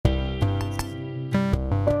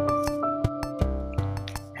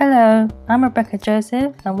Hello, I'm Rebecca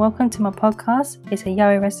Joseph and welcome to my podcast, It's a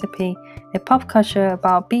Yaoi Recipe, a pop culture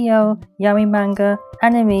about BL, yaoi manga,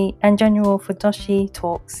 anime and general futoshi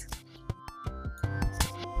talks.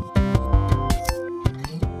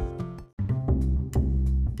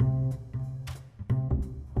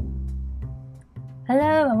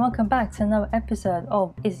 Hello and welcome back to another episode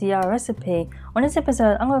of It's a Yaoi Recipe. On this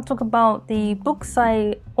episode, I'm going to talk about the books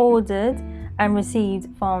I ordered and received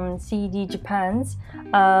from CD Japan's.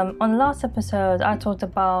 On the last episode, I talked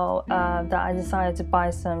about that I decided to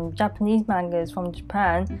buy some Japanese mangas from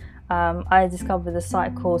Japan. I discovered a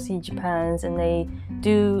site called CD Japan's, and they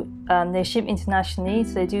ship internationally,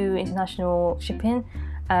 so they do international shipping.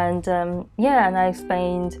 And and I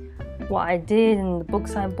explained what I did and the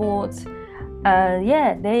books I bought.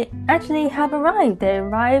 They actually have arrived. They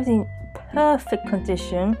arrived in perfect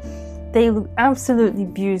condition. They look absolutely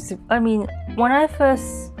beautiful. I mean, when I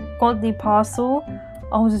first got the parcel,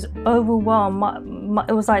 I was just overwhelmed.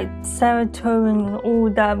 It was like serotonin and all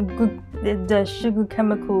that good, the sugar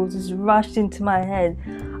chemicals just rushed into my head.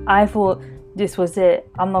 I thought this was it.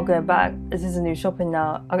 I'm not going back. This is a new shopping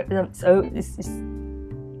now. I'm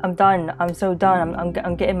done. I'm so done.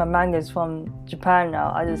 I'm getting my mangas from Japan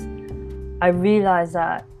now. I realized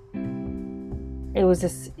that it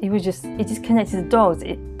just connected the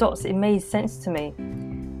dots. It made sense to me.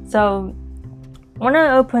 So when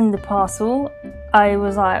I opened the parcel, I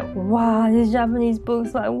was like, wow, these Japanese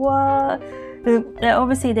books, like what?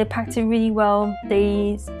 Obviously they packed it really well.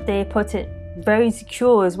 They put it very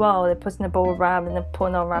secure as well. They put it in a bubble wrap and they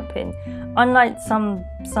put no wrapping. Unlike some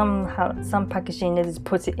packaging, they just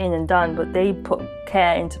put it in and done, but they put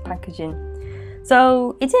care into packaging.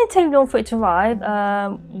 So it didn't take long for it to arrive.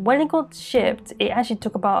 When it got shipped, it actually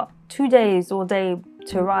took about 2 days or a day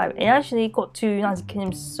to arrive. It actually got to United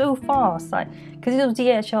Kingdom so fast, like because it was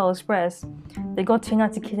DHL Express. They got to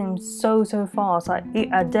United Kingdom so fast, like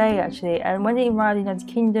a day actually. And when it arrived in United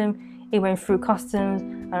Kingdom, it went through customs,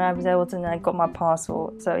 and I was able to, and I got my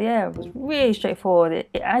parcel. So yeah, it was really straightforward.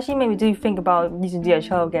 It actually made me do think about using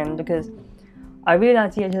DHL again, because I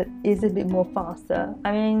realized DHL is a bit more faster.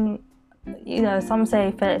 I mean, you know, some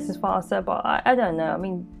say FedEx is faster, but I don't know. I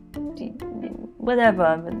mean,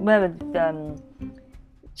 whatever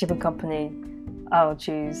shipping company I'll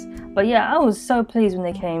choose. But yeah, I was so pleased when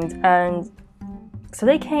they came. And so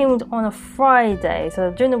they came on a Friday.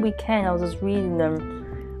 So during the weekend, I was just reading them.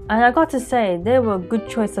 And I got to say, they were a good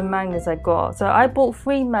choice of mangas I got. So I bought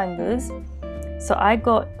 3 mangas. So I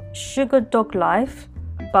got Sugar Dog Life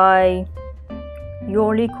by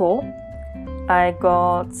Yoriko. I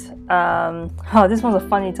got, this one's a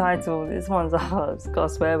funny title. This one's, it's got a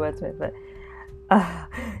swear word to it, but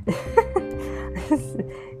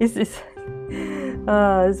this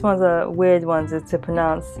one's a weird one to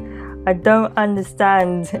pronounce. I don't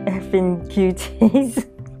understand effing cuties.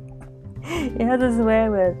 It has a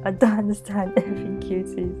swear word. I don't understand effing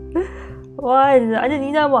cuties. Why? I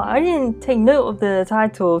didn't take note of the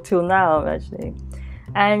title till now, actually.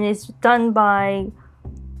 And it's done by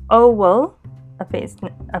Owal. I think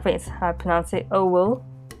it's how I pronounce it. Owal.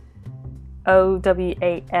 Owal.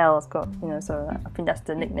 It's got, so I think that's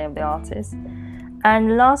the nickname of the artist. And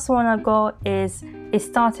the last one I got is It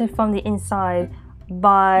Started From the Inside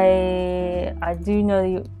by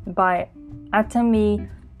Atami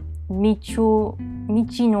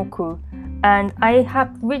Michinoku. And I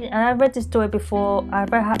read this story before. I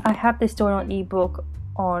have this story on ebook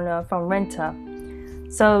from Renta.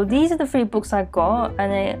 So these are the 3 books I got,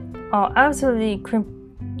 and they are absolutely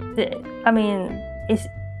I mean,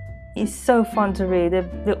 it's so fun to read.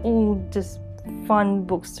 They're all just fun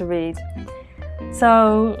books to read.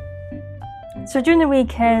 So during the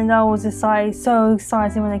weekend, I was just like so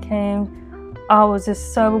excited when they came. I was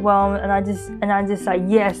just so overwhelmed, and I just like,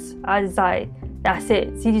 yes, I just like, that's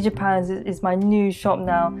it. CD Japan is my new shop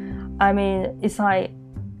now. I mean, it's like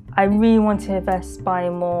I really want to invest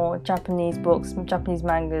buying more Japanese books, Japanese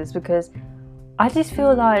mangas, because I just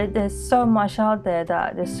feel like there's so much out there,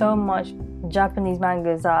 that there's so much Japanese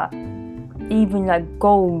mangas that even like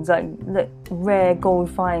golds, like rare gold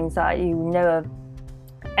finds that you will never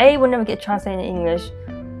get translated in English,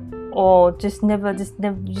 or you just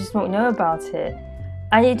won't know about it.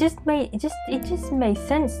 And it just made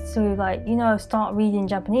sense to start reading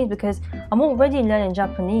Japanese, because I'm already learning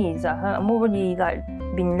Japanese at home. I'm already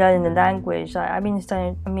been learning the language. I've been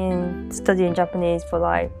studying Japanese for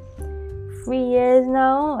 3 years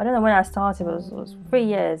now. I don't know when I started, but it was 3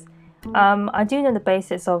 years. I do know the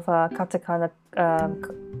basics of katakana,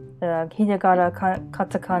 hiragana,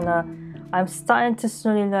 katakana. I'm starting to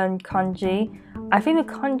slowly learn kanji. I think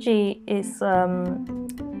the kanji is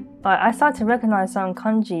I started to recognize some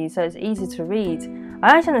kanji, so it's easy to read.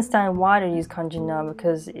 I actually understand why they use kanji now,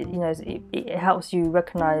 because it helps you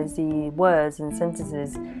recognize the words and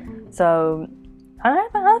sentences. So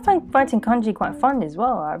I find writing kanji quite fun as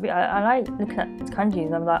well. I like looking at kanji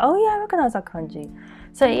and I'm like, oh yeah, I recognize that kanji.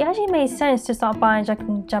 So it actually made sense to start buying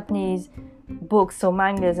Japanese books or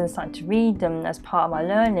mangas and start to read them as part of my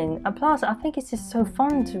learning. And plus, I think it's just so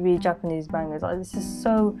fun to read Japanese mangas. Like, it's just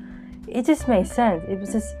so, it just made sense. It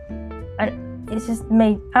just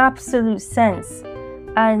made absolute sense.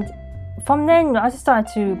 And from then, I just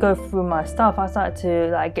started to go through my stuff. I started to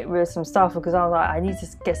like get rid of some stuff because I was like, I need to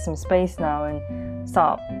get some space now and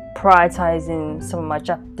start prioritizing some of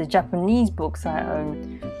the Japanese books I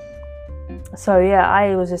own. So yeah,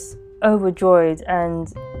 I was just overjoyed,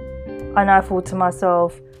 and I thought to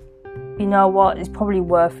myself, you know what, it's probably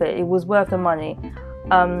worth it. It was worth the money.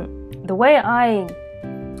 The way I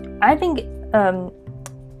think,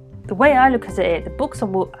 the way I look at it, the books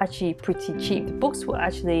are actually pretty cheap. The books were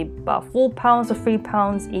actually about £4 or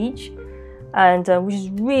 £3 each, and which is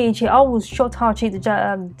really cheap. I was shocked how cheap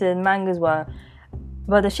the mangas were,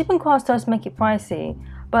 but the shipping cost does make it pricey.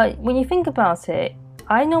 But when you think about it,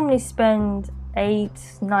 I normally spend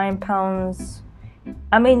 £8-9.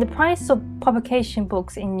 I mean, the price of publication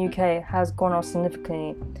books in UK has gone up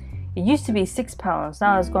significantly. It used to be £6,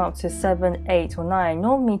 now it's gone up to £7, £8 or £9.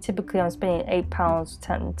 Normally, typically I'm spending £8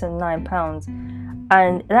 to £9,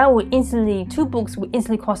 and that would instantly, 2 books would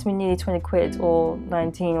instantly cost me nearly 20 quid or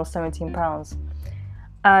 19 or 17 pounds.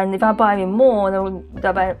 And if I buy any more,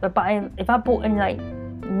 if I bought in like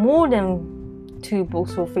more than 2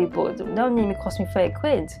 books or 3 books, that would nearly cost me 30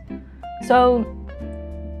 quid. So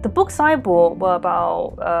the books I bought were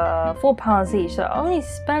about £4 each, so I only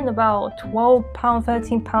spent about £12,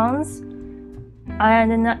 £13,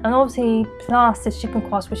 and obviously plus the shipping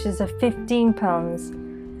cost, which is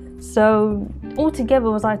 £15. So altogether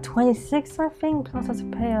it was like 26, I think, plus I had to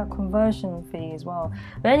pay a conversion fee as well.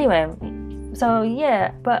 But anyway, so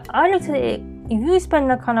yeah, but I looked at it, if you spend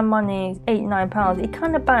that kind of money, £8-9, it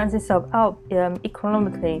kind of balances itself out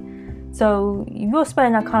economically. So if you're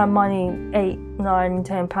spending that kind of money, £8, £9,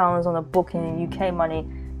 £10 on a book in UK money,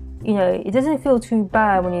 you know, it doesn't feel too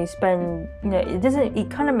bad when you spend, you know, it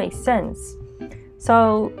kind of makes sense.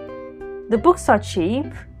 So the books are cheap,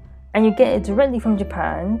 and you get it directly from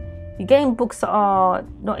Japan. You're getting books that are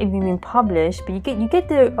not even being published, but you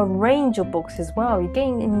get a range of books as well. You're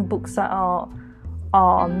getting in books that are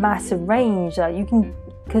a massive range that you can,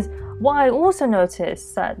 because what I also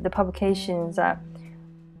noticed that the publications that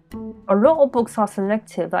a lot of books are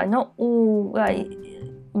selective, like not all, like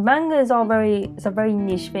mangas it's a very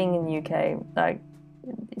niche thing in the UK. Like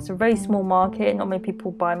it's a very small market, not many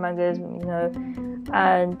people buy mangas, you know,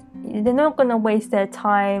 and they're not going to waste their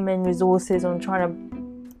time and resources on trying to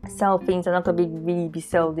sell things that are not going to really be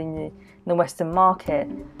sold in the Western market.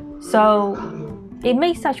 So it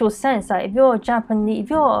makes actual sense that if you're a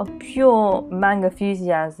pure manga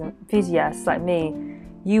enthusiast like me,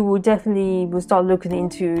 you will definitely start looking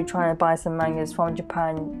into trying to buy some mangas from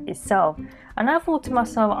Japan itself. And I thought to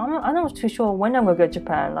myself, I'm not too sure when I'm going to go to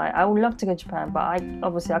Japan. Like, I would love to go to Japan, but I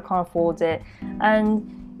can't afford it.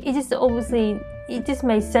 And it just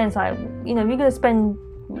made sense. Like, you know, you're going to spend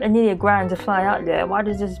nearly £1,000 to fly out there. Why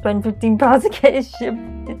did you spend £15 to get it shipped,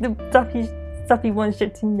 the stuff you want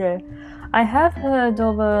shipped in there? I have heard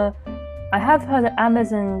of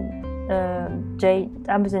Amazon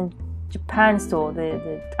Japan store,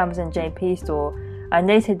 the Amazon JP store, and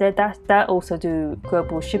they said that also do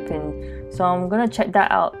global shipping. So I'm gonna check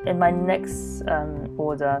that out in my next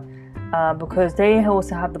order, because they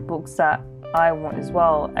also have the books that I want as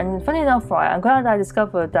well. And funny enough, right, I'm glad I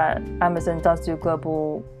discovered that Amazon does do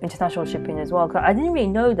global international shipping as well, because I didn't really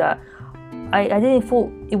know that. I didn't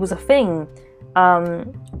thought it was a thing,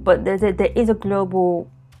 but there is a global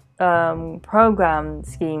program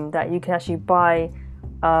scheme that you can actually buy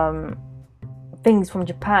things from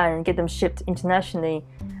Japan and get them shipped internationally,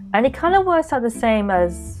 and it kind of works out the same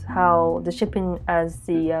as how the shipping as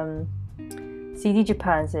the CD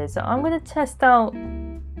Japan's is. So I'm going to test out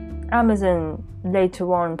Amazon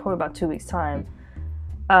later on, probably about 2 weeks time.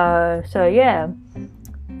 So yeah,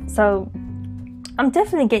 so I'm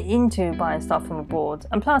definitely getting into buying stuff from abroad,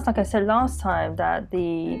 and plus, like I said last time, that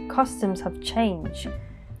the customs have changed.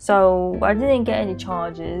 So I didn't get any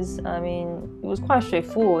charges. I mean, it was quite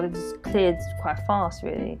straightforward. It just cleared quite fast,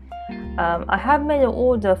 really. I have made an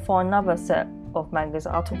order for another set of mangas.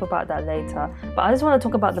 I'll talk about that later. But I just want to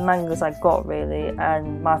talk about the mangas I got, really,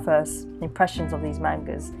 and my first impressions of these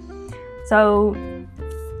mangas. So,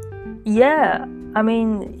 yeah, I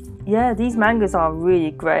mean, yeah, these mangas are really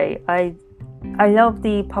great. I love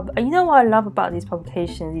the you know what I love about these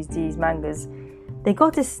publications, these mangas? They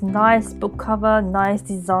got this nice book cover, nice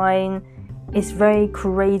design. It's very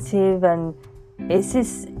creative, and it's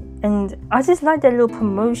just, and I just like their little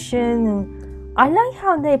promotion, and I like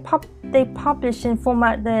how they publish and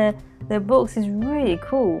format their books. Is really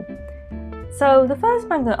cool. So the first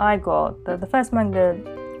manga I got, the first manga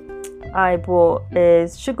I bought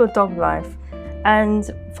is Sugar Dog Life,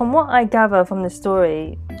 and from what I gather from the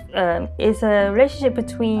story, it's a relationship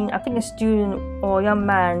between, I think, a student or a young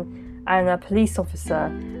man and a police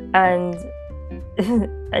officer, and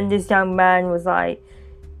and this young man was like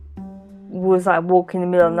walking in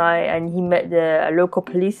the middle of the night, and he met a local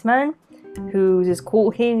policeman who just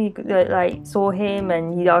caught him. He saw him,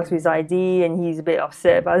 and he asked for his ID, and he's a bit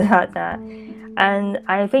upset about that. And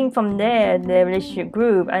I think from there their relationship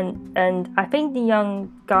grew, and I think the young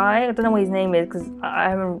guy, I don't know what his name is because I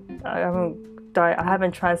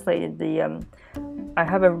haven't translated I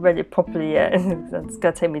haven't read it properly yet. It's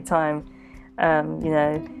gonna take me time.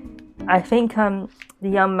 I think the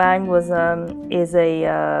young man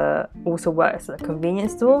also works at a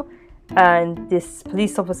convenience store, and this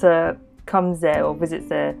police officer comes there or visits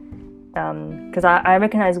there, because I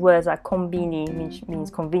recognize words like konbini, means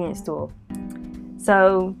convenience store.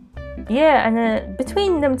 So yeah, and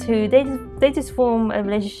between them two, they just form a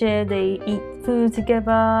relationship. They eat food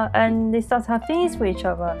together, and they start to have feelings for each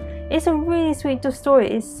other. It's a really sweet story.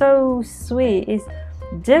 It's so sweet. It's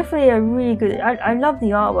definitely a really good. I love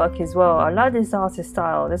the artwork as well. I love this artist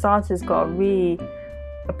style. This artist got a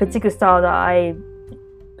particular style that I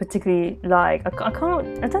particularly like. I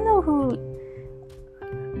don't know who.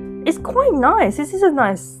 It's quite nice. This is a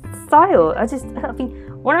nice style. I think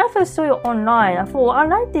when I first saw it online, I thought, I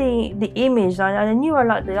like the image. I knew I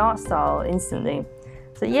liked the art style instantly.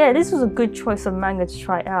 So yeah, this was a good choice of manga to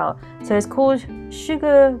try out. So it's called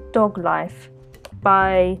Sugar Dog Life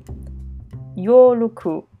by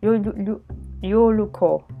Yoruko.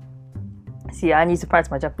 See, I need to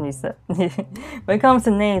practice my Japanese. When it comes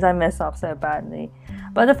to names, I mess up so badly.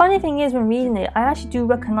 But the funny thing is, when reading it, I actually do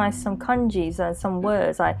recognize some kanjis and some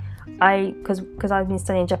words. Because I've been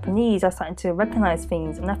studying Japanese, I started to recognize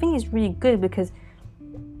things, and I think it's really good because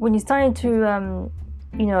when you're starting to,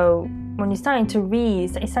 when you're starting to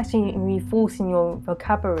read, it's actually reinforcing your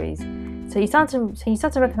vocabularies. So you start to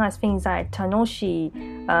recognize things like tanoshi,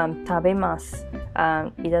 tabemasu,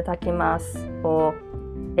 itadakimasu, or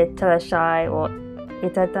itadashai, or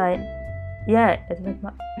itadai.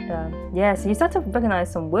 So you start to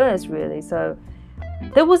recognize some words really. So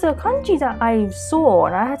there was a kanji that I saw,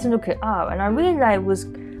 and I had to look it up, and I realized it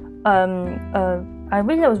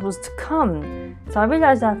was to come. So I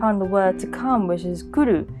realized I found the word to come, which is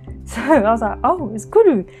kuru. So I was like, oh, it's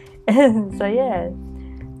kuru. So yeah.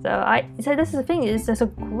 So this is the thing. It's just a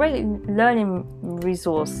great learning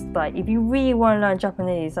resource. Like if you really want to learn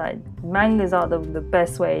Japanese, like mangas are the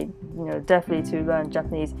best way, definitely to learn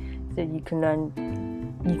Japanese. So you can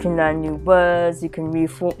learn new words. You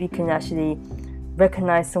can actually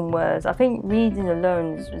recognize some words. I think reading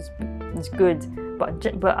alone is good,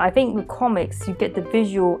 but I think with comics you get the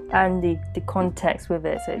visual and the context with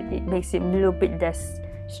it, so it makes it a little bit less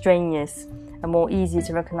strenuous and more easy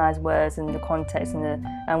to recognize words and the context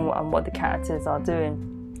and what the characters are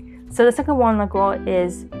doing. So the second one I got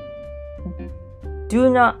is Do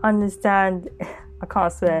Not Understand. I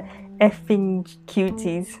can't swear. Effing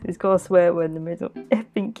cuties. It's got a swear word in the middle.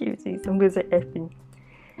 Effing cuties. I'm gonna say effing.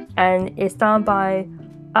 And it's done by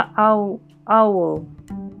Owl.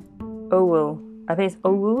 I think it's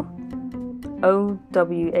Owal. Owal.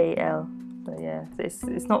 So yeah,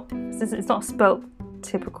 it's not spelt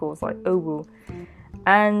typical. It's like Owal.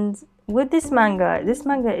 And with this manga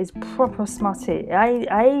is proper smutty.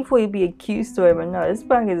 I thought it'd be a cute story, but no, this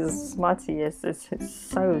manga is smutty. It's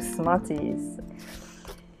so smutty.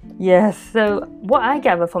 Yes. So what I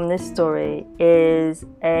gather from this story is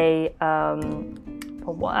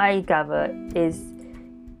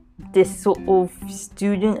this sort of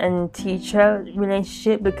student and teacher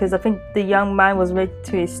relationship, because I think the young man was related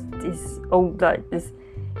to his old, like this.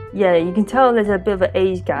 Yeah, you can tell there's a bit of an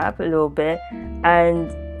age gap, a little bit, and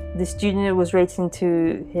the student was relating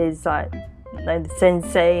to his like the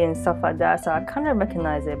sensei and stuff like that. So I kind of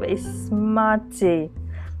recognize it, but it's smutty.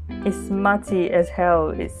 It's smutty as hell.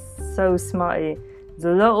 It's so smutty. There's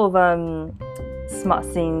a lot of smut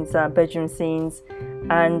scenes, bedroom scenes,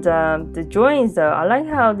 and the drawings though. I like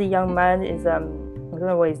how the young man is I don't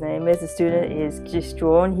know what his name is. The student is just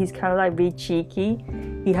drawn. He's kind of like really cheeky.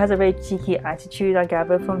 He has a very cheeky attitude, I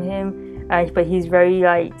gather from him. But he's very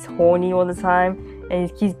like horny all the time, and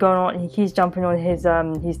he keeps going on. He keeps jumping on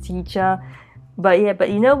his teacher, But yeah, but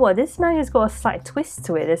you know what? This manga's got a slight twist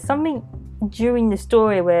to it. There's something during the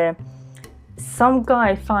story where some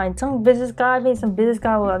business guy, I think some business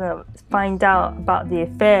guy will, I don't know, find out about the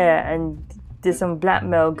affair, and there's some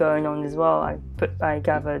blackmail going on as well. I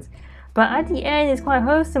gathered, but at the end, it's quite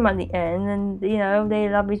wholesome at the end, and you know they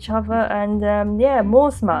love each other, and yeah,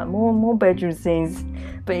 more bedroom scenes,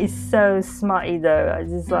 but it's so smarty though.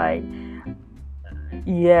 It's just like,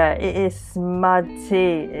 yeah, it is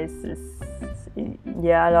smutty.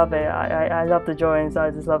 Yeah, I love it. I love the drawings. I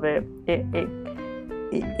just love it.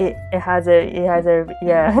 It has a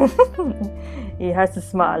yeah. It has the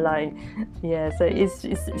smart line. Yeah, so it's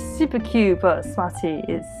super cute but smutty.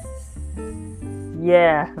 It's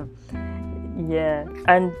yeah,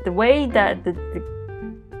 and the way that the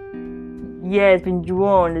it's been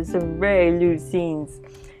drawn. There's some very loose scenes.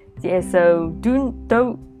 Yeah, so don't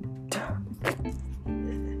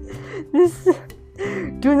this.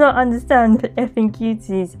 Do not understand effing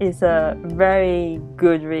cuties is a very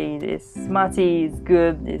good read. It's smutty, it's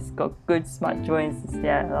good, it's got good smart drawings.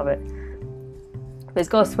 Yeah, I love it. But it's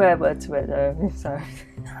got a swear word to it though, so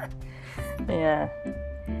yeah.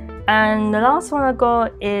 And the last one I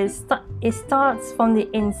got is It Starts from the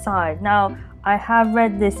Inside. Now, I have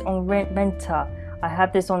read this on Renta. I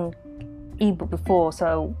have this on ebook before,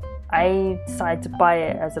 so I decided to buy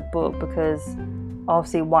it as a book because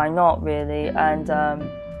obviously why not, really. And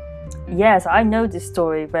yes, I know this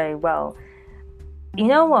story very well. You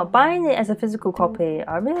know what, buying it as a physical copy,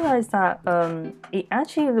 I realized that it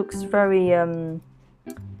actually looks very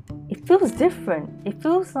it feels different. It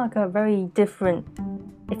feels like a very different,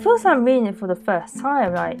 it feels like I'm reading it for the first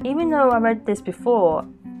time. Like, even though I read this before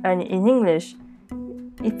and in English,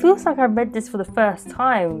 it feels like I read this for the first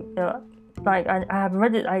time. Like I have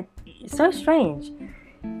read it. It's so strange.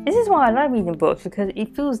 This is why I like reading books, because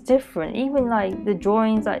it feels different. Even like the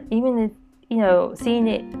drawings, like even seeing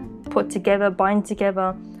it put together, bind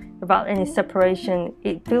together without any separation,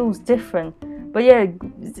 it feels different. But yeah,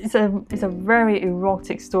 it's a very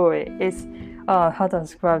erotic story. It's how do I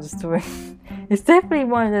describe the story? It's definitely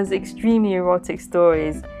one of those extremely erotic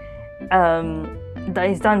stories that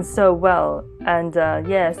is done so well. And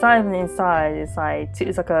yeah, Starting from the Inside is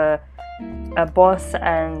like a boss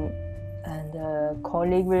and a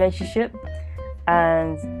colleague relationship,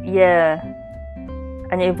 and yeah,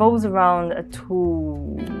 and it revolves around a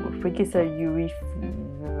tool. I think it's a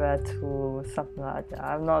urethra tool, something like that.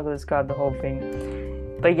 I'm not going to describe the whole thing,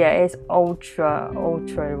 but yeah, it's ultra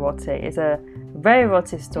erotic. It's a very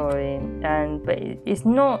erotic story, but it's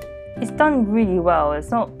not. It's done really well.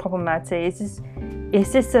 It's not problematic.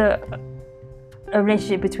 It's just a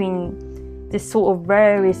relationship between this sort of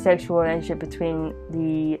very sexual relationship between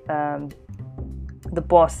the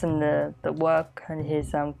boss and the work and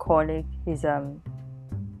his colleague, his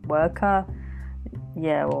worker.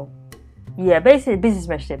 Yeah, well, yeah, basically business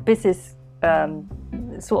relationship, business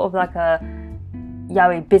sort of like a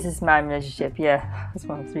yaoi businessman relationship. Yeah, that's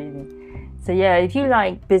what I was reading. So yeah, if you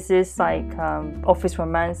like business, like office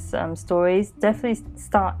romance stories, definitely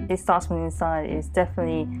It Starts from the Inside. It's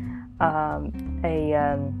definitely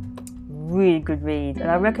a really good read, and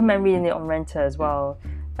I recommend reading it on Renta as well.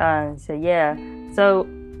 So yeah, so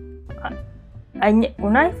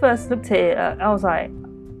when I first looked at it, I was like,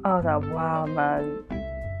 wow, man.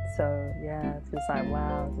 So yeah, it's just like,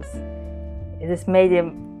 wow, it just made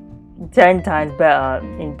it 10 times better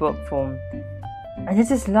in book form. I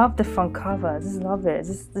just love the front cover. I just love it.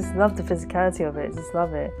 Just love the physicality of it. Just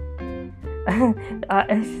love it.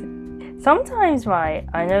 Sometimes, right,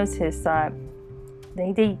 I notice that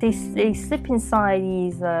they slip inside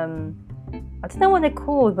these I don't know what they're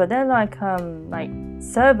called, but they're like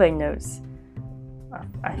survey notes,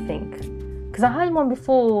 I think. Because I had one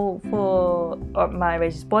before for My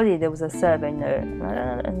Outrageous Body. There was a survey note,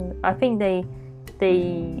 and I think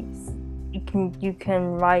you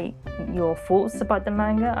can write your thoughts about the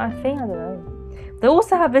manga. I don't know. They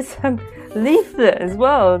also have this leaflet as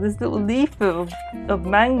well. This little leaflet of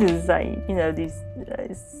mangas, like these.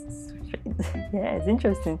 Yeah, it's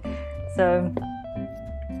interesting. So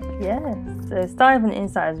yeah, so Starting from the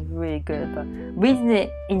Inside is really good, but reading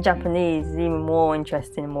it in Japanese is even more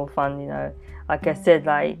interesting and more fun. Like I said,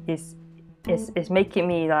 like it's making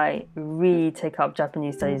me like really take up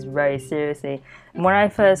Japanese studies very seriously. And when I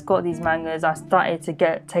first got these mangas, I started to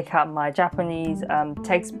take out my Japanese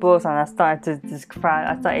textbooks, and I started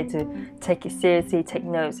to take it seriously, take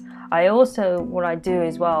notes. I also, what I do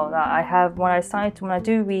as well, that when I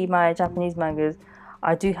do read my Japanese mangas,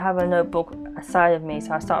 I do have a notebook aside of me,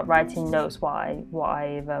 so I start writing notes. So I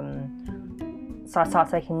start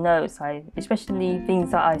taking notes, especially things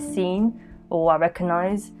that I've seen or I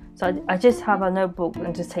recognise. So I just have a notebook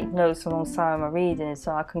and just take notes alongside my reading,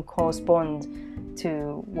 so I can correspond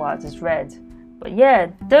to what I just read. But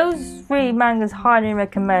yeah, those 3 mangas highly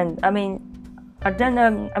recommend. I mean, I don't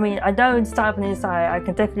know. I mean, I don't start from the inside. I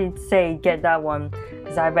can definitely say get that one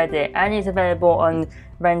because I read it and it's available on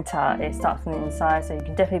Renta. It starts from the inside, so you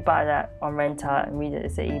can definitely buy that on Renta and read it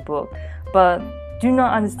as an ebook. But do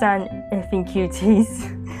not understand anything cuties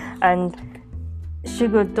and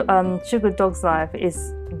Sugar Dog's Life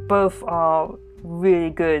is both are really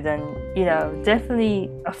good, and you know, definitely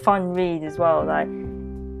a fun read as well. Like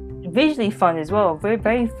visually fun as well, very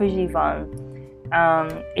very visually fun.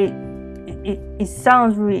 It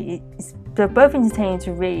sounds really. They're both entertaining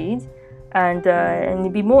to read, and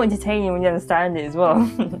it'd be more entertaining when you understand it as well.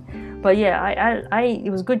 But yeah,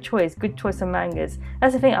 it was a good choice of mangas.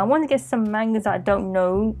 That's the thing. I want to get some mangas that I don't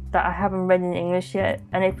know, that I haven't read in English yet,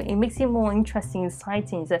 and it makes it more interesting,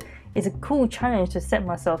 exciting. It's a cool challenge to set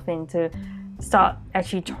myself in to start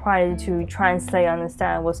actually trying to translate,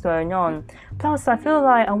 understand what's going on. Plus, I feel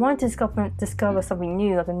like I want to discover something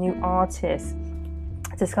new, like a new artist.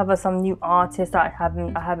 Discover some new artists that I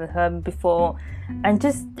haven't heard before, and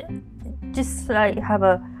just like have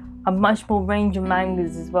a much more range of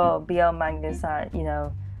mangas as well, BL mangas that, you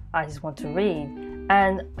know, I just want to read.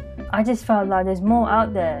 And I just felt like there's more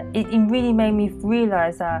out there. It really made me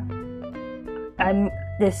realize that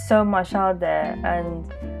there's so much out there, and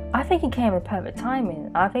I think it came at perfect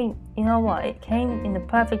timing. I think, you know what, it came in the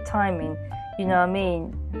perfect timing. You know what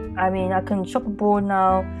I mean? I can shop abroad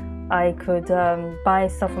now. I could buy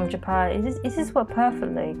stuff from Japan. It just worked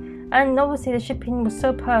perfectly. And obviously the shipping was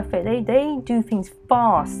so perfect. They do things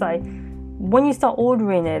fast. Like when you start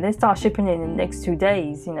ordering it, they start shipping it in the next 2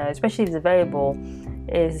 days, you know, especially if it's available.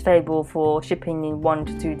 It's available for shipping in 1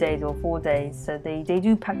 to 2 days or 4 days. So they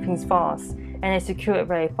do pack things fast, and they secure it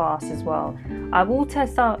very fast as well. I will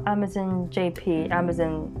test out Amazon JP,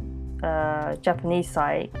 Amazon Japanese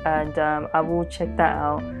site, and I will check that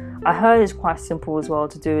out. I heard it's quite simple as well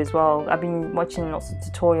to do as well. I've been watching lots of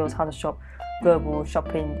tutorials how to shop global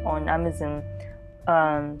shopping on Amazon.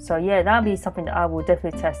 So yeah, that'll be something that I will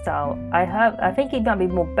definitely test out. I think it might be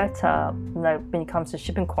more better, like, when it comes to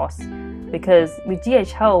shipping costs, because with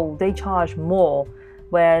DHL they charge more,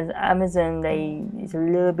 whereas Amazon it's a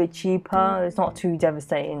little bit cheaper. It's not too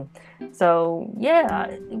devastating. So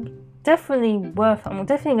yeah, definitely worth. I'm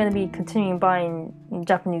definitely going to be continuing buying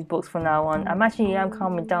Japanese books from now on. I'm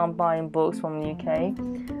calming down buying books from the UK.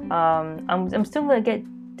 I'm still going to get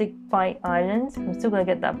Dick Fight Island. I'm still going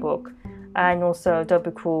to get that book, and also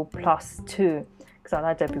Dobikul Plus 2, because I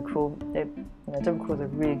like Dobikul. Dobikul is a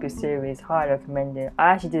really good series. Highly recommend it.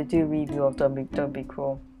 I actually did a review of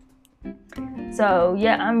Dobikul. So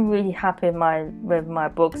yeah, I'm really happy with my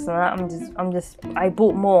books, and I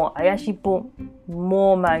bought more. I actually bought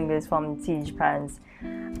more mangas from CJ Japan's,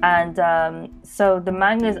 and so the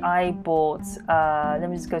mangas I bought. Let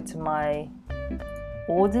me just go to my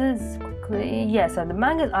orders quickly. Yeah, so the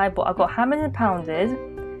mangas I bought, I got Hammered and Pounded.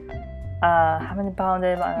 Hammered and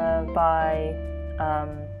Pounded by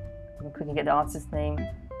let me quickly get the artist's name,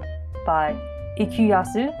 by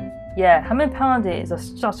Ikuyasu. Yeah, Hammered and Pounded is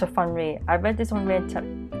such a fun read. I read this on Renta.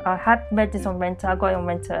 I had read this on Renta. I got it on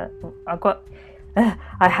Renta.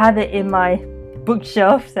 I have it in my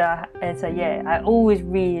bookshelf. So yeah, I always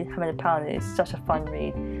read Hammered and Pounded. It's such a fun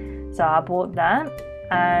read. So I bought that,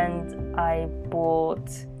 and I bought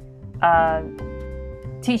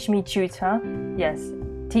Teach Me Tutor. Yes,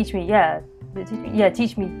 Teach Me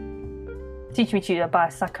Tutor by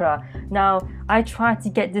Sakura. Now, I tried to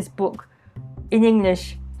get this book in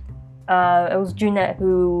English. It was Junet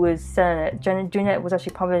who was selling it. Junet was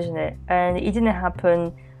actually publishing it, and it didn't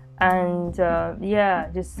happen. And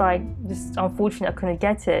just unfortunate I couldn't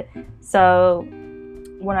get it. So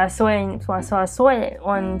when I saw it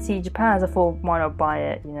on CJ Japan, I thought, why not buy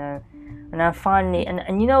it, you know? And I finally,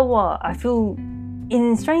 and you know what? I feel,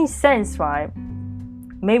 in a strange sense, right?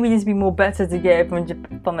 Maybe this would be more better to get it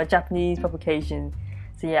from a Japanese publication.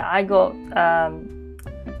 So yeah, I got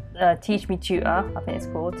Teach Me Tutor, I think it's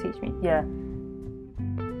called. Teach Me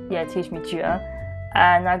Tutor,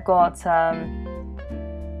 and I got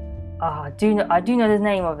I do know the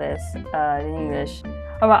name of this in English.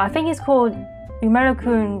 Alright, I think it's called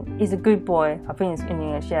Umeru-kun is a Good Boy. I think it's in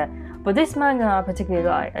English, yeah. But this manga I particularly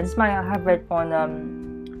like, and this manga I have read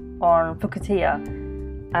on Fukutia,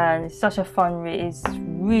 and it's such a fun read. It's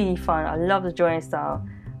really fun. I love the drawing style.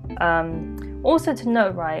 Also to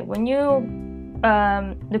note, right, when you're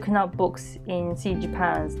looking up books in CJ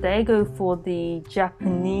Japan's, they go for the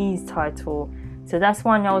Japanese title. So that's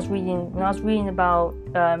one I was reading when I was reading about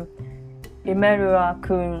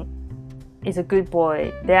Umeru-kun is a good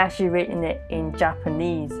boy, they actually written it in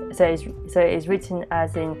Japanese. So it's written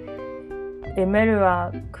as in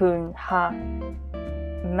Emerua-kun ha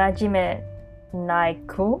majime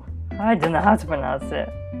naiko. I don't know how to pronounce it.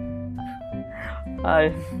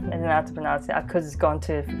 I don't know how to pronounce it. I could have just gone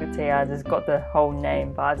to Fukutea, I just got the whole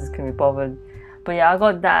name, but I just couldn't be bothered. But yeah, I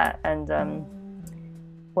got that, and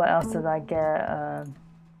what else did I get?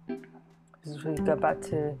 Just really go back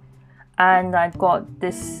to, and I got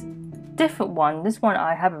this different one. This one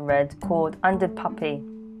I haven't read, called Undead Puppy.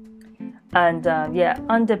 And yeah,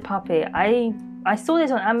 Undead Puppy. I saw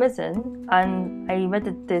this on Amazon, and I read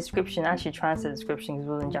the description. Actually, translated the description because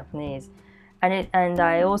it was in Japanese. And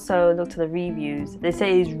I also looked at the reviews. They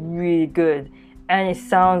say it's really good, and it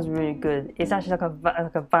sounds really good. It's actually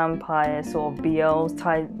like a vampire sort of BL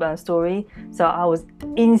type story. So I was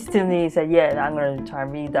instantly said, yeah, I'm gonna try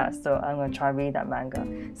and read that. So I'm gonna try and read that manga.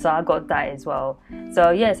 So I got that as well.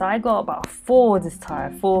 So yes, I got about 4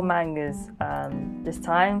 mangas this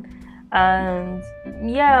time. And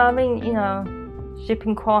yeah, I mean, you know,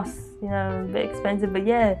 shipping costs, you know, a bit expensive, but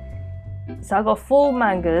yeah. So I got 4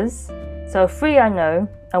 mangas. So 3 I know,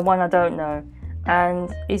 and 1 I don't know,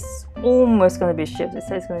 and it's almost going to be shipped. It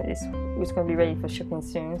says it's going to be ready for shipping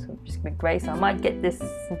soon, so it's going to be great. So I might get this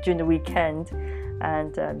during the weekend,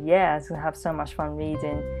 and yeah, it's going to have so much fun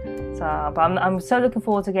reading. So, but I'm so looking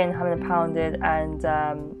forward to having a Pounded and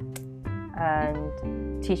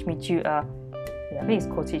Teach Me Tutor. Yeah, I think it's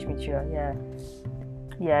called Teach Me Tutor.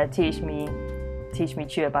 Yeah, Teach Me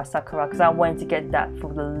Tutor by Sakura, because I wanted to get that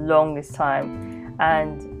for the longest time,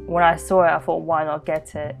 and when I saw it, I thought, why not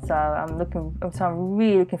get it? So I'm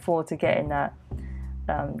really looking forward to getting that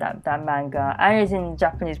manga. And it's in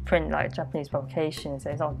Japanese print, like Japanese publication, so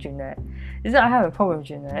it's not Junet. I have a problem with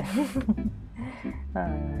Junet.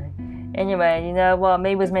 Anyway, you know what?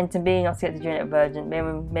 Maybe it was meant to be not to get the Junet version.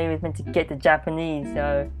 Maybe it was meant to get the Japanese,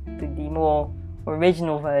 so the more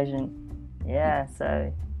original version. Yeah,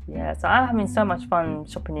 so I'm having so much fun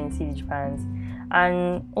shopping in CD Japans,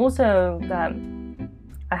 and also that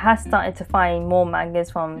I have started to find more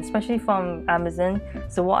mangas especially from Amazon.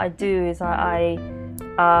 So what I do is the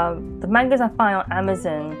mangas I find on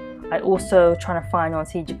Amazon, I also try to find on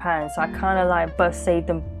CD Japan. So I kind of like save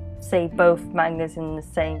both mangas in the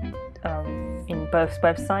same in both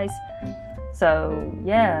websites. So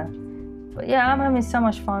yeah, but yeah, I'm having so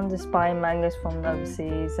much fun just buying mangas from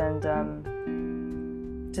overseas, and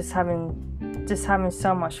just having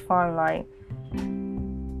so much fun. Like,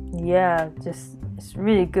 yeah, it's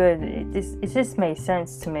really good. It just made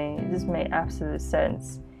sense to me. It just made absolute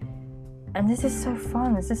sense. And this is so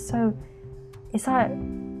fun. It's just like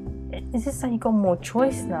you got more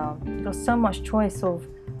choice now. You got so much choice of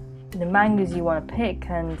the mangas you want to pick,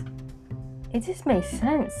 and it just makes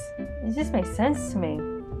sense. It just makes sense to me.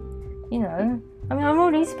 You know, I mean, I'm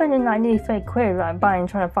already spending like nearly 30 quid like trying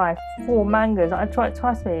to buy 4 mangas.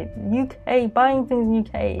 Trust me, buying things in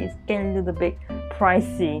UK is getting a little bit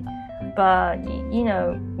pricey. But you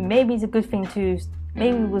know, maybe it's a good thing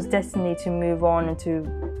maybe it was destiny to move on and to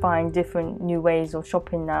find different new ways of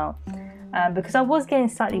shopping now, because I was getting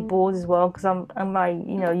slightly bored as well, because I'm like,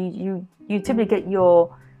 you know, you typically get your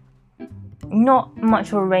not much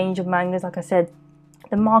of a range of mangas. Like I said,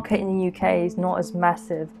 the market in the UK is not as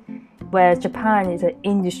massive, whereas Japan is an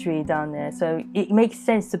industry down there, so it makes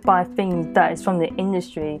sense to buy things that is from the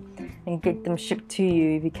industry and get them shipped to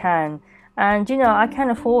you if you can. And you know, I can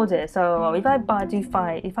afford it, so if I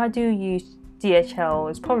do use DHL,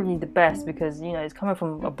 it's probably the best, because you know, it's coming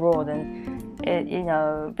from abroad, and you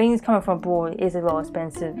know, things coming from abroad is a lot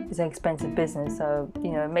expensive. It's an expensive business, so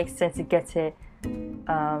you know, it makes sense to get it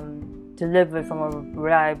delivered from a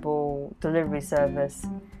reliable delivery service,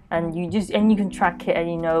 and you can track it, and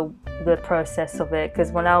you know the process of it.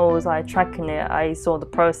 Because when I was like tracking it, I saw the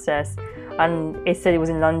process, and it said it was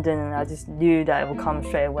in London, and I just knew that it would come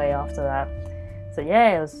straight away after that. So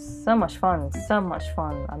yeah, it was so much fun.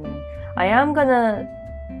 I mean, I am gonna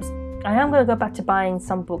go back to buying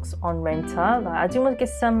some books on Renta. Like, I do want to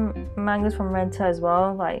get some mangas from Renta as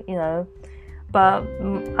well, like, you know. But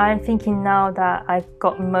I'm thinking now that I've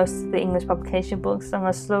got most of the English publication books, I'm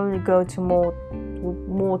gonna slowly go to more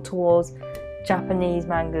towards Japanese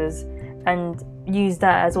mangas, and use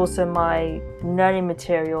that as also my learning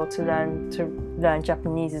material to learn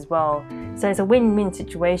Japanese as well. So it's a win-win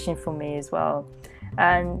situation for me as well.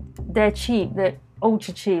 And they're cheap, they're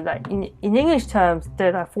ultra cheap. Like in English terms,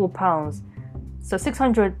 they're like £4. So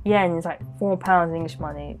 600 yen is like £4 in English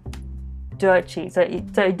money. Dirt cheap. So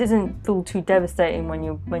it doesn't feel too devastating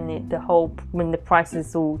when the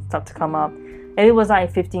prices all start to come up. If it was like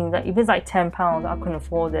 15, if it's like £10, I couldn't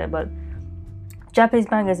afford it. But Japanese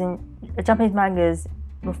mangas Japanese mangas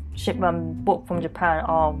bought from Japan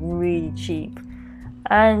are really cheap.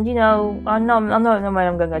 And I know I'm not when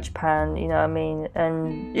I'm going to go to Japan, you know what I mean?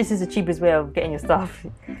 And this is the cheapest way of getting your stuff,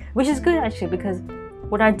 which is good actually, because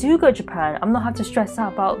when I do go to Japan, I'm not have to stress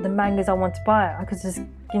out about the mangas I want to buy. I could just,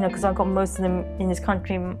 because I've got most of them in this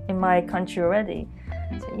country, in my country already.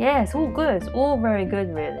 So yeah, it's all good. It's all very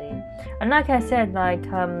good, really. And like I said, the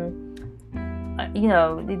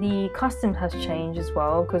customs has changed as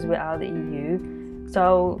well because we're out of the EU.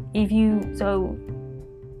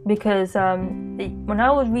 Because when I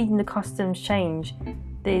was reading the customs change,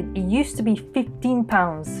 it used to be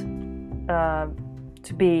 £15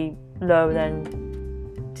 to be low than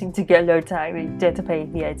to get low tax, to pay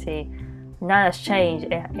VAT. Now that's changed.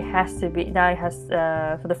 It has to be now. It has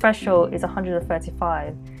for the threshold is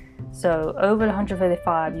 135. So over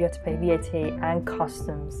 135, you have to pay VAT and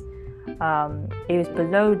customs. It was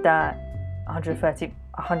below that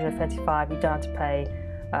 135. You don't have to pay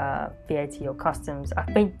VAT or customs. I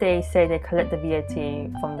think they say they collect the VAT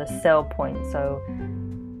from the sale point.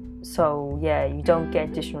 So yeah, you don't get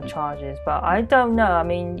additional charges. But I don't know. I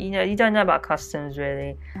mean, you don't know about customs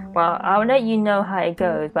really. But I'll let you know how it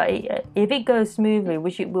goes. But if it goes smoothly,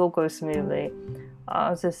 which it will go smoothly,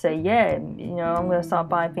 I'll just say yeah. I'm gonna start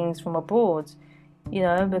buying things from abroad.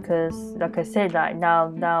 Because like I said, like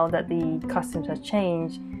now that the customs has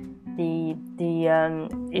changed,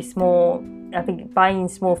 it's more. I think buying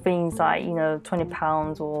small things like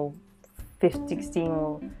 £20 or 16,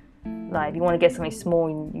 or like if you want to get something small,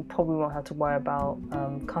 you probably won't have to worry about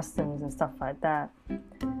customs and stuff like that.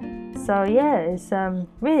 So yeah, it's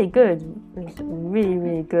really good. It's really,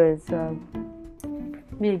 really good. So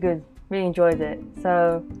really good. Really enjoyed it.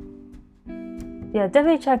 So yeah,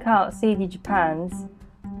 definitely check out CD Japan's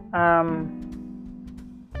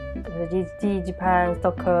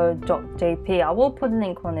cdjapans.co.jp. I will put a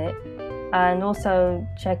link on it, and also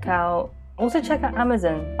check out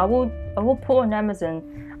Amazon. I will put on Amazon.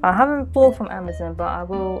 I haven't bought from Amazon, but I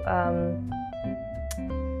will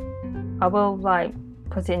like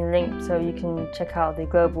put it in the link so you can check out the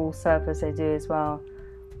global service they do as well.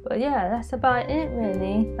 But yeah, that's about it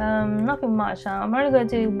really. Nothing much. I'm only going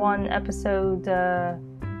to do one episode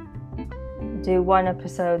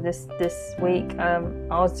this week. I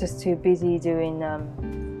was just too busy doing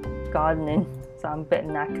gardening, so I'm a bit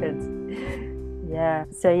knackered. Yeah.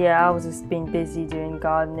 So yeah, I was just been busy doing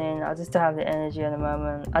gardening. I just don't have the energy at the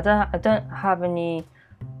moment. I don't have anything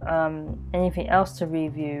else to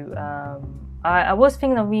review. I was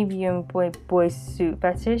thinking of reviewing Boy Suit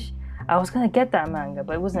Fetish. I was gonna get that manga,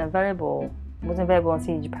 but it wasn't available. It wasn't available on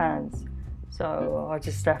CD Japan's, so I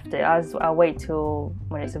just left it. I'll wait till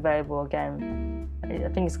when it's available again. I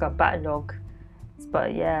think it's got a backlog,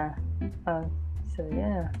 but yeah. So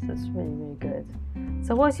it's really, really good.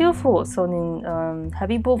 So what's your thoughts on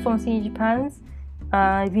have you bought from CD Japan's?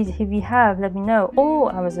 If you have, let me know.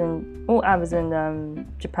 Or Amazon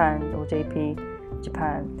Japan or JP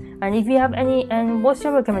Japan. And if you have any, and what's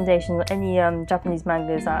your recommendation? Any Japanese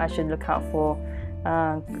mangas that I should look out for?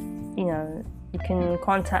 You can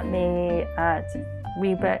contact me at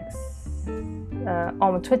Rebex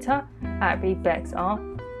on Twitter at RebexArt,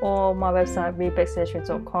 or my website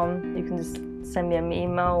rebexillustrator.com. You can just send me an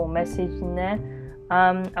email or message in there.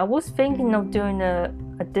 I was thinking of doing a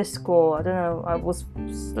Discord. I don't know.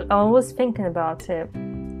 I was thinking about it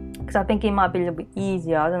because I think it might be a little bit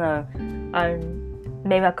easier. I don't know.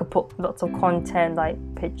 Maybe I could put lots of content like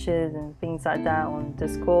pictures and things like that on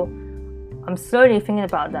Discord. I'm slowly thinking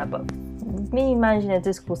about that, but me managing a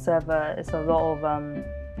Discord server is a lot of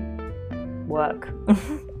work.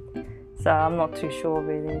 So I'm not too sure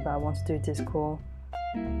really if I want to do Discord.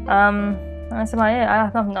 That's about it. I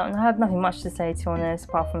have nothing much to say, to be honest,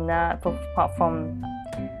 apart from that.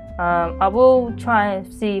 I will try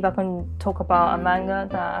and see if I can talk about a manga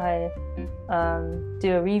that I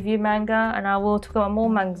do a review manga, and I will talk about more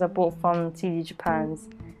mangas I bought from CD Japan's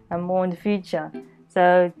and more in the future.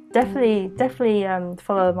 So definitely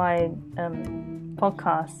follow my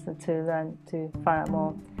podcast to find out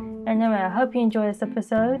more. Anyway, I hope you enjoyed this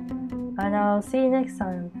episode, and I'll see you next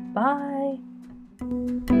time. Bye.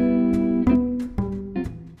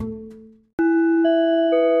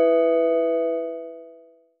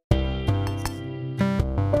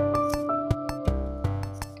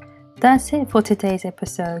 That's it for today's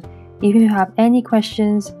episode. If you have any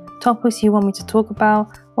questions, topics you want me to talk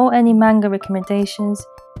about, or any manga recommendations,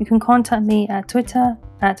 you can contact me at Twitter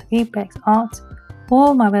at RebexArt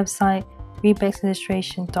or my website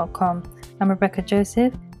rebexillustration.com. I'm Rebecca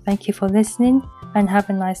Joseph. Thank you for listening and have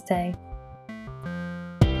a nice day.